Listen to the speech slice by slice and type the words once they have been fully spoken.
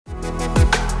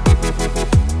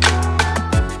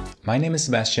My name is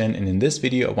Sebastian, and in this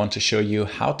video I want to show you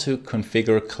how to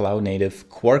configure cloud-native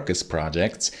Quarkus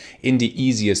projects in the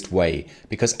easiest way.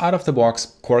 Because out of the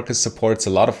box, Quarkus supports a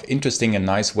lot of interesting and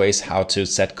nice ways how to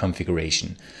set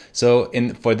configuration. So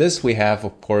for this we have,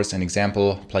 of course, an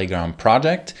example playground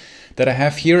project that I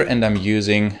have here, and I'm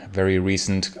using very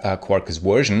recent Quarkus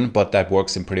version, but that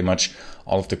works in pretty much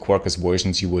all of the Quarkus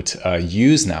versions you would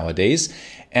use nowadays.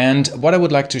 And what I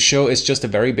would like to show is just a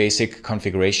very basic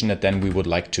configuration that then we would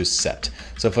like to set.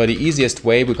 So for the easiest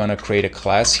way, we're going to create a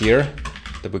class here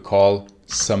that we call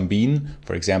SomeBean,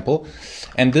 for example.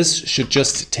 And this should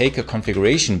just take a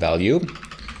configuration value.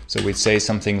 So we'd say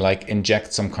something like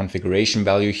inject some configuration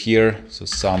value here. So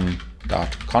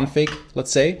some.config,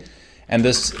 let's say. And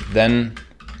this then,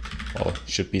 well,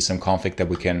 should be some config that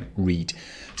we can read.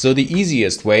 So the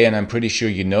easiest way, and I'm pretty sure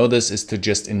you know this, is to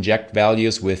just inject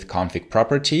values with config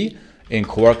property. In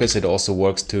Quarkus, it also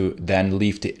works to then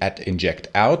leave the @inject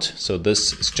out. So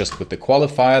this is just with the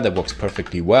qualifier that works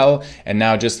perfectly well. And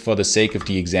now just for the sake of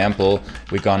the example,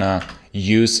 we're gonna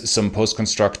use some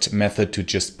post-construct method to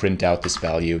just print out this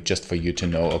value just for you to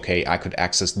know, okay, I could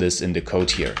access this in the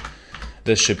code here.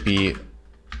 This should be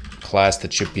class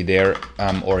that should be there,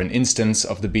 or an instance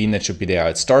of the bean that should be there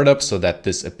at startup so that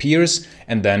this appears,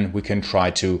 and then we can try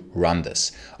to run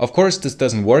this. Of course, this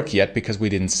doesn't work yet because we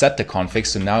didn't set the config.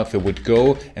 So now if it would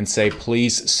go and say,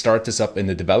 please start this up in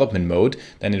the development mode,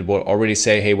 then it will already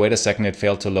say, hey, wait a second, it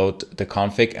failed to load the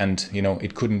config and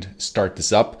it couldn't start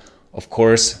this up. Of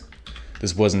course,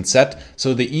 this wasn't set.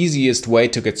 So the easiest way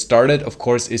to get started, of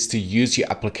course, is to use your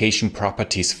application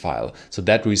properties file. So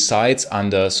that resides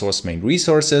under source main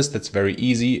resources. That's very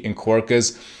easy in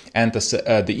Quarkus. And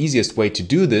the easiest way to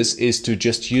do this is to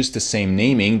just use the same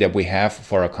naming that we have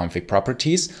for our config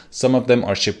properties. Some of them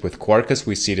are shipped with Quarkus.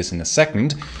 We see this in a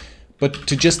second. But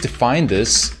to just define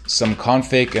this, some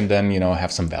config, and then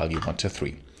have some value 1, 2,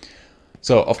 3.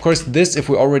 So of course this, if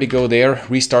we already go there,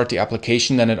 restart the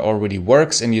application, then it already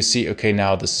works and you see, okay,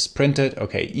 now this is printed,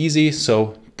 okay, easy.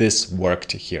 So this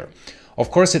worked here.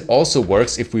 Of course, it also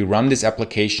works if we run this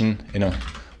application,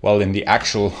 in the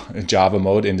actual Java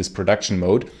mode, in this production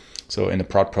mode. So in the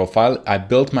prod profile, I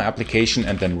built my application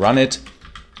and then run it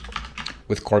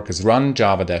with Quarkus run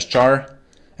java-jar.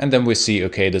 And then we see,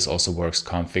 okay, this also works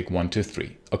config 1, 2,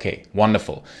 3. Okay,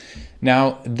 wonderful.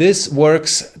 Now this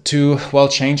works to, well,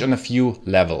 change on a few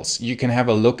levels. You can have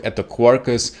a look at the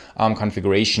Quarkus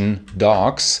configuration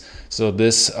docs. So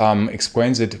this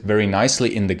explains it very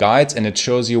nicely in the guides, and it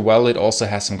shows you, well, it also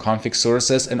has some config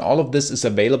sources, and all of this is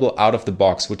available out of the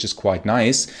box, which is quite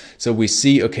nice. So we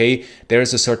see, okay, there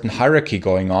is a certain hierarchy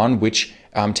going on, which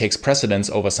takes precedence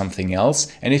over something else.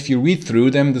 And if you read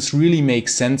through them, this really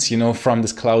makes sense, from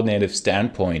this cloud native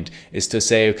standpoint, is to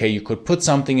say, okay, you could put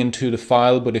something into the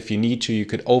file, but if you need to, you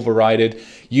could override it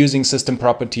using system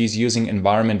properties, using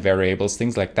environment variables,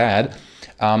 things like that.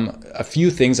 A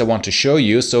few things I want to show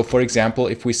you. So for example,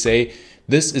 if we say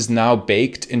this is now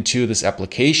baked into this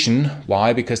application,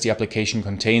 why? Because the application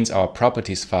contains our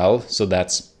properties file. So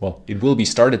that's, well, it will be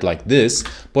started like this,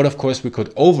 but of course we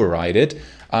could override it.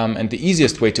 And the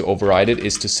easiest way to override it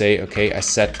is to say, okay, I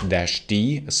set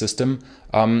 -d, a system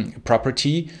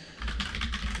property,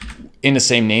 in the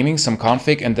same naming, some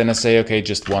config, and then I say, okay,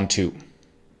 just 1, 2.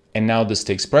 And now this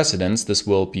takes precedence. This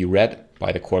will be read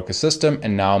by the Quarkus system,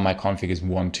 and now my config is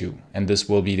 1, 2. And this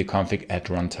will be the config at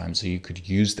runtime, so you could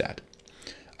use that.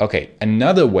 Okay,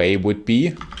 another way would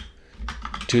be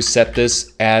to set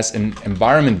this as an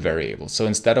environment variable. So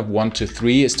instead of 1, 2,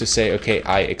 3 is to say, okay,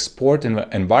 I export an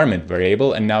environment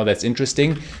variable, and now that's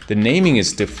interesting. The naming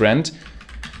is different.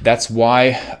 That's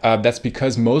why, that's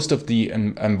because most of the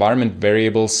environment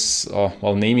variables,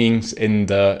 well, namings in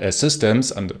the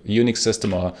systems, on the Unix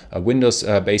system or a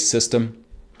Windows-based system,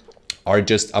 are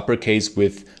just uppercase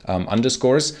with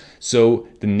underscores. So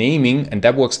the naming, and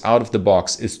that works out of the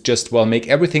box, is just, well, make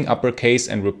everything uppercase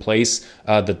and replace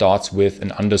the dots with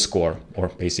an underscore, or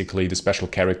basically the special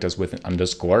characters with an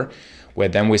underscore, where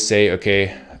then we say,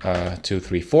 okay, 2,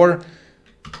 3, 4,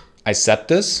 I set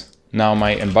this. Now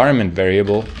my environment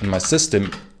variable in my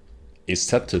system is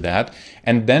set to that.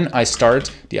 And then I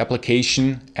start the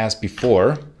application as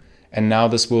before. And now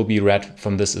this will be read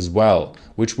from this as well,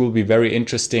 which will be very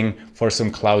interesting for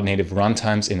some cloud native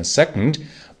runtimes in a second.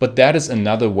 But that is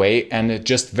another way, and a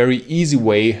just very easy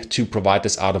way to provide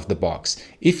this out of the box.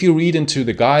 If you read into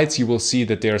the guides, you will see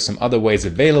that there are some other ways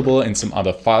available in some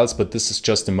other files, but this is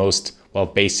just the most, well,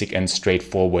 basic and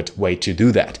straightforward way to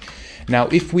do that. Now,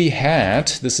 if we had,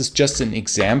 this is just an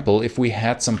example, if we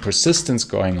had some persistence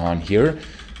going on here,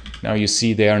 Now you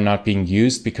see they are not being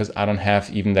used because I don't have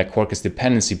even that Quarkus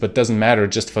dependency, but doesn't matter.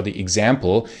 Just for the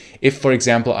example, if for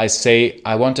example I say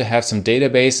I want to have some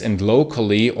database and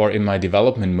locally or in my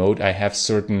development mode I have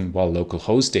certain, well, local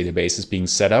host databases being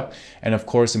set up, and of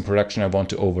course in production I want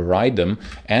to override them,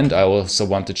 and I also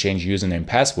want to change username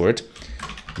password,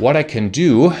 what I can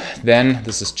do then,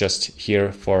 this is just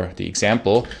here for the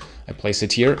example, I place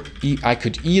it here, I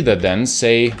could either then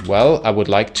say, well, I would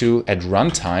like to at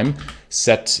runtime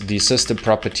set the system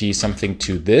property something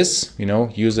to this, you know,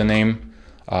 username,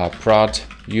 prod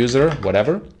user,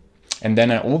 whatever. And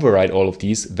then I override all of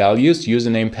these values,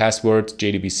 username, password,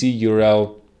 JDBC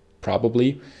URL,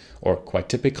 probably, or quite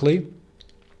typically.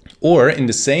 Or in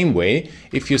the same way,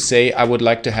 if you say I would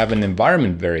like to have an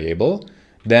environment variable,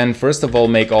 then first of all,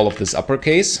 make all of this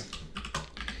uppercase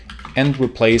and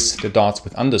replace the dots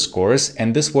with underscores.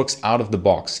 And this works out of the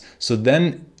box. So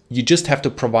then you just have to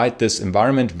provide this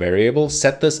environment variable,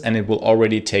 set this, and it will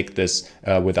already take this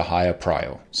with a higher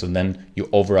prio. So then you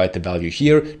override the value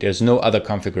here. There's no other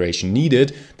configuration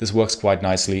needed. This works quite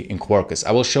nicely in Quarkus.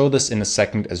 I will show this in a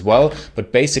second as well,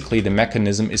 but basically the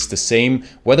mechanism is the same,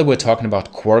 whether we're talking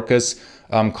about Quarkus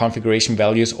configuration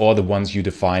values or the ones you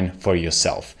define for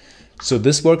yourself. So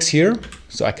this works here.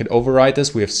 So I could override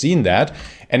this. We have seen that.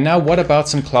 And now what about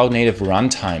some cloud native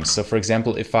runtimes? So for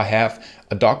example, if I have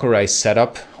a Dockerized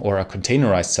setup or a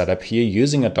containerized setup here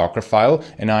using a Docker file,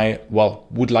 and I, well,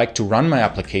 would like to run my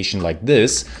application like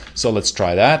this. So let's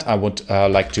try that. I would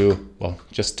like to, well,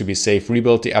 just to be safe,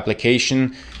 rebuild the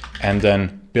application and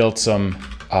then build some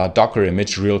Docker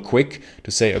image real quick to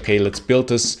say, okay, let's build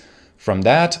this. From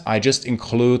that, I just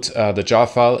include the jar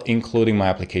file, including my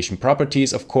application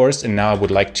properties, of course. And now I would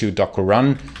like to Docker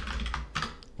run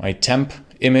my temp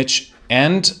image.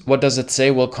 And what does it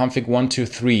say? Well, config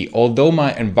 123. Although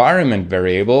my environment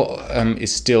variable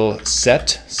is still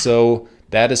set, so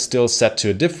that is still set to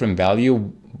a different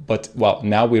value. But well,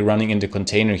 now we're running in the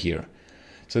container here.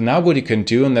 So now what you can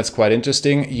do, and that's quite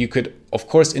interesting, you could, of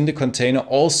course, in the container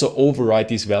also override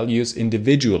these values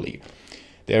individually.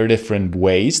 There are different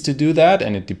ways to do that,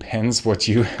 and it depends what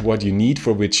you need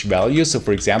for which value. So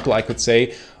for example, I could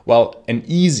say, well, an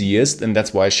easiest, and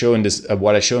that's why I show in this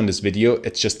what I show in this video,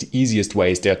 it's just the easiest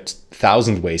ways. There are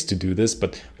 1,000 ways to do this,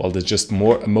 but well, the just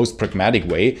most pragmatic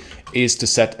way is to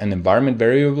set an environment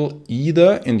variable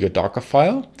either in your Docker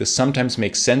file. This sometimes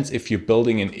makes sense if you're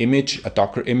building an image, a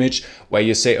Docker image, where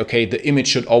you say, okay, the image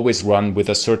should always run with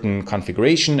a certain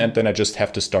configuration, and then I just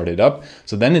have to start it up.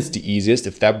 So then it's the easiest,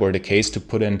 if that were the case, to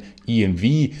put an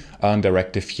env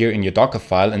directive here in your Docker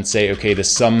file and say, okay, the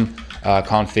sum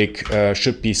config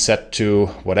should be set to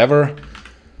whatever,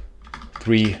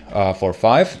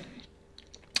 345.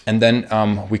 And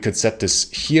then we could set this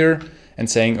here and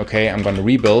saying, okay, I'm going to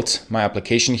rebuild my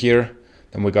application here.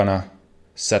 Then we're going to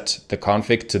set the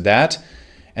config to that.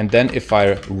 And then if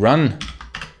I run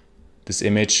this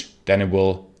image, then it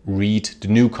will read the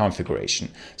new configuration.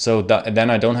 So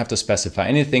then I don't have to specify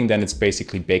anything. Then it's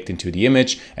basically baked into the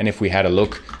image. And if we had a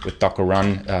look with docker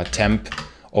run temp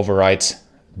override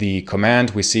the command,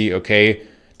 we see, okay,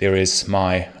 there is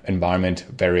my environment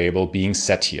variable being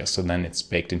set here. So then it's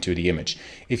baked into the image.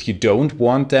 If you don't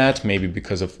want that, maybe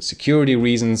because of security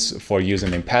reasons for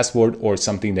username password or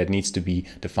something that needs to be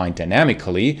defined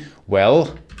dynamically,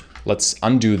 well, let's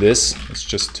undo this. Let's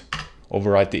just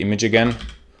override the image again.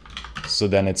 So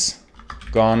then it's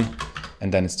gone.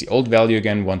 And then it's the old value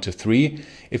again, 123.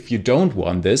 If you don't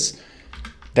want this,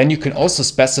 then you can also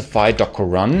specify docker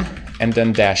run and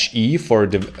then -e for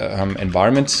the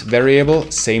environment variable.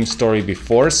 Same story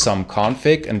before, some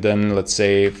config, and then let's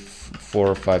say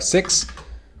 456.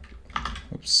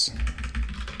 Oops.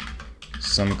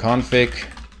 Some config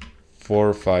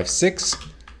 456.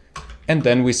 And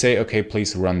then we say, okay,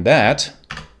 please run that.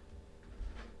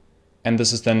 And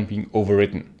this is then being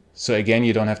overwritten. So again,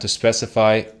 you don't have to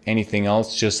specify anything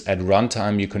else, just at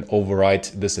runtime you can override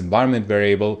this environment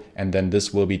variable, and then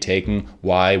this will be taken.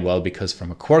 Why? Well, because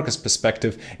from a Quarkus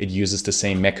perspective, it uses the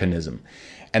same mechanism.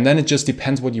 And then it just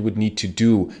depends what you would need to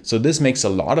do. So this makes a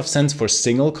lot of sense for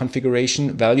single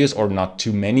configuration values, or not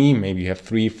too many. Maybe you have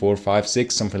 3, 4, 5,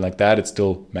 6, something like that. It's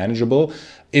still manageable.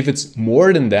 If it's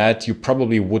more than that, you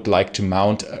probably would like to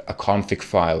mount a config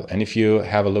file. And if you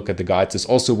have a look at the guides, this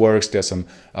also works. There's some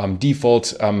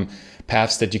default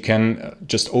paths that you can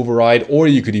just override, or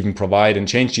you could even provide and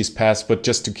change these paths. But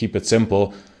just to keep it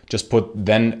simple, just put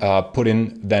in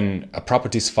a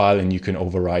properties file, and you can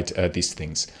override these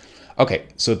things. Okay,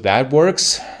 so that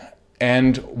works.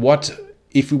 And what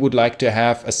if we would like to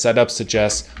have a setup such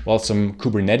as, well, some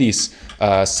Kubernetes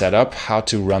setup, how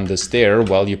to run this there?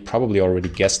 Well, you probably already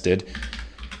guessed it.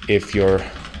 If you're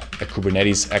a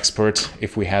Kubernetes expert,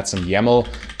 if we had some YAML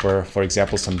for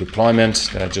example, some deployment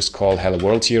that I just call hello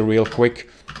world here real quick.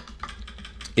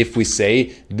 If we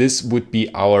say this would be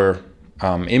our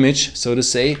image, so to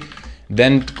say,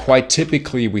 then quite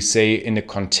typically we say in the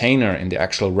container, in the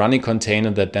actual running container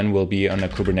that then will be on a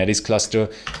Kubernetes cluster,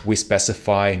 we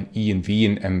specify an env,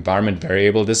 an environment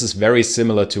variable. This is very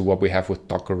similar to what we have with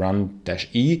docker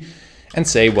run-e, and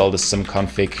say, well, the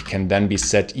symconfig can then be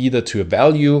set either to a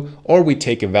value, or we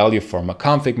take a value from a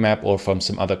config map or from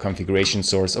some other configuration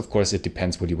source. Of course, it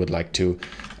depends what you would like to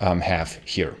have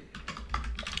here.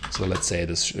 So let's say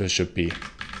this should be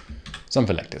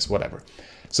something like this, whatever.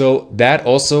 So that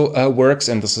also works,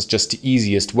 and this is just the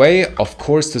easiest way. Of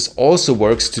course, this also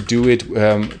works to do it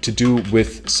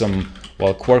with some,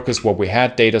 well, Quarkus, what we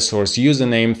had, data source,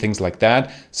 username, things like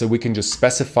that. So we can just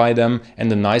specify them. And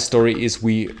the nice story is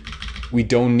we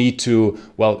don't need to,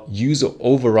 well, use or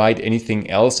override anything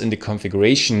else in the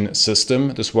configuration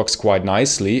system. This works quite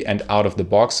nicely and out of the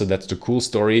box. So that's the cool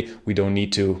story. We don't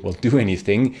need to, well, do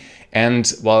anything.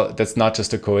 And well, that's not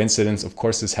just a coincidence. Of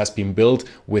course, this has been built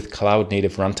with cloud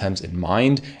native runtimes in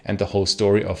mind, and the whole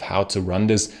story of how to run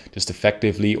this just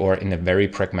effectively or in a very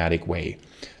pragmatic way.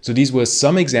 So these were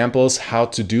some examples how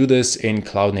to do this in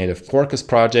cloud native Quarkus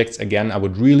projects. Again, I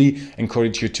would really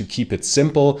encourage you to keep it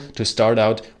simple, to start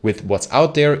out with what's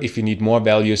out there. If you need more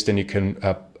values, then you can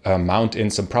mount in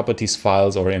some properties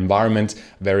files or environment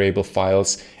variable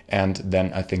files. And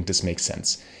then I think this makes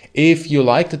sense. If you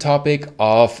like the topic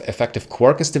of effective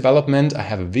Quarkus development, I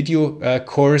have a video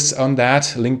course on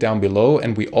that, link down below.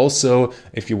 And we also,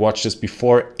 if you watched this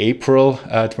before April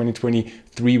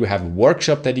 2023, we have a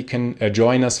workshop that you can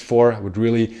join us for. I would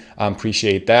really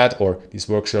appreciate that. Or these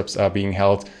workshops are being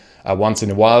held once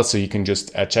in a while, so you can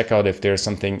just check out if there's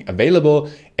something available.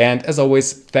 And as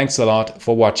always, thanks a lot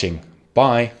for watching.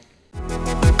 Bye.